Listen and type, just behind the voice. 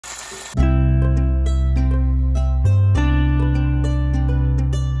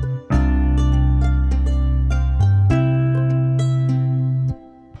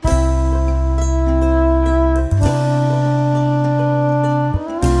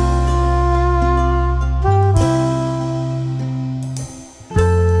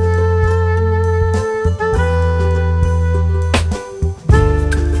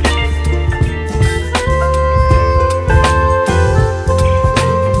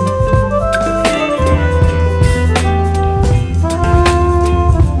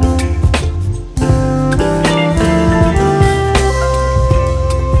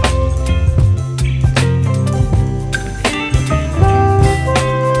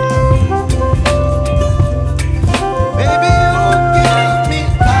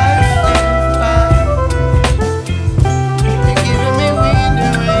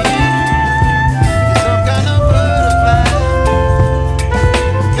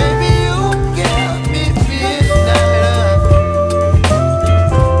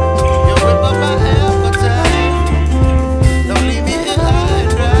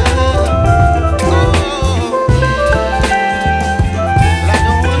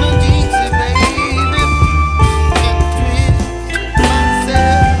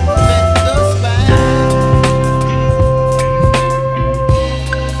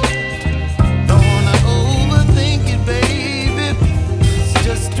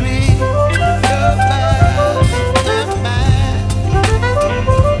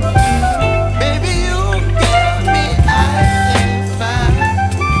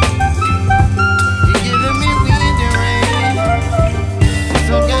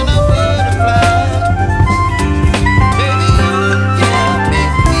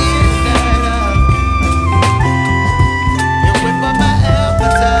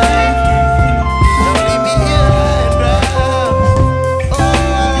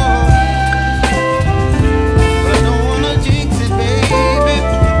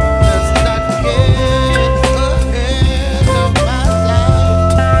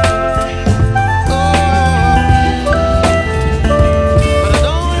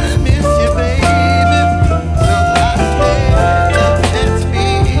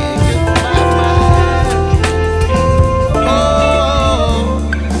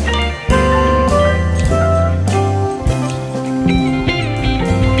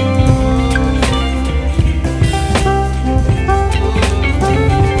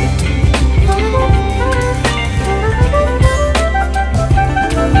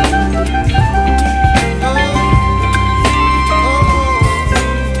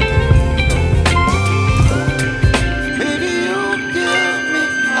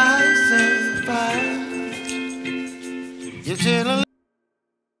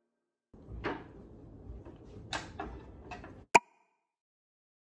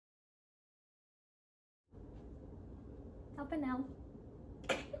Up and down.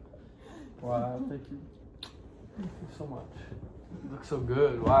 Wow, thank you. Thank you so much. You look so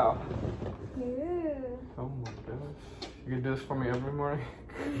good. Wow. Yeah. Oh my gosh. You can do this for me every morning?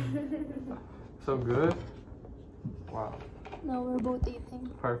 So good. Wow. No, we're both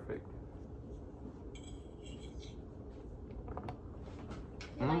eating. Perfect.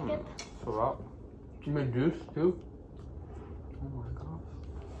 You like it? So wow. You made juice too? Oh my gosh.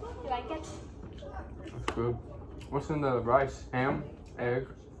 You like it? That's good. What's in the rice? Ham? Egg?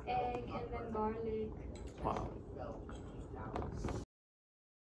 Egg and then garlic. Wow.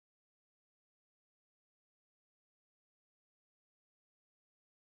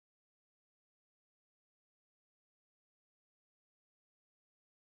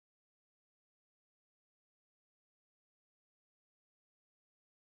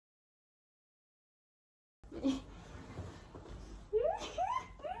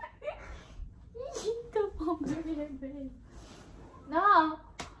 No!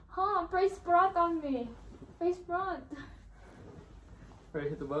 Huh, press front on me. Press front. Ready?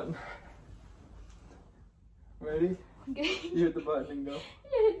 Hit the button. Ready? Okay. You hit the button and go. You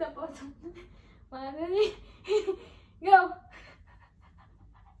hit the button. Ready? Go!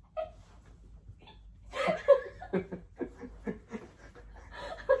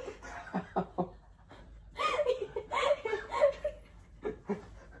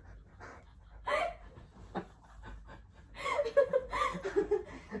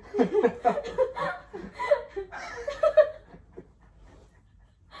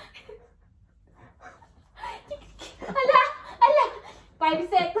 Ala! Ala! 5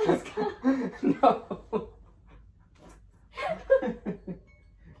 seconds ka. No.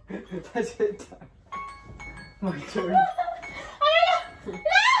 That's it. My turn. No!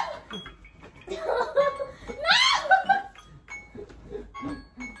 No!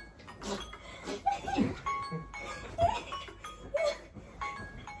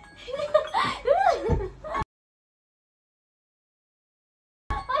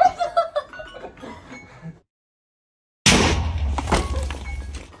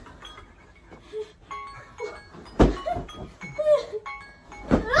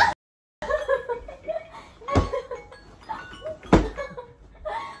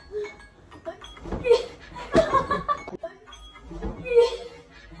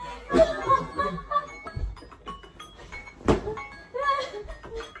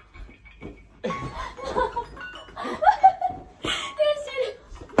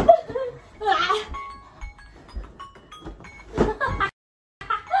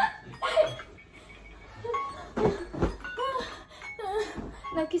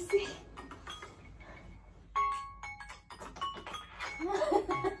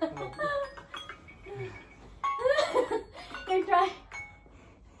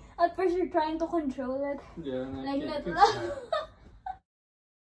 At first you're trying to control it. Yeah, and I Like can't that fix lang.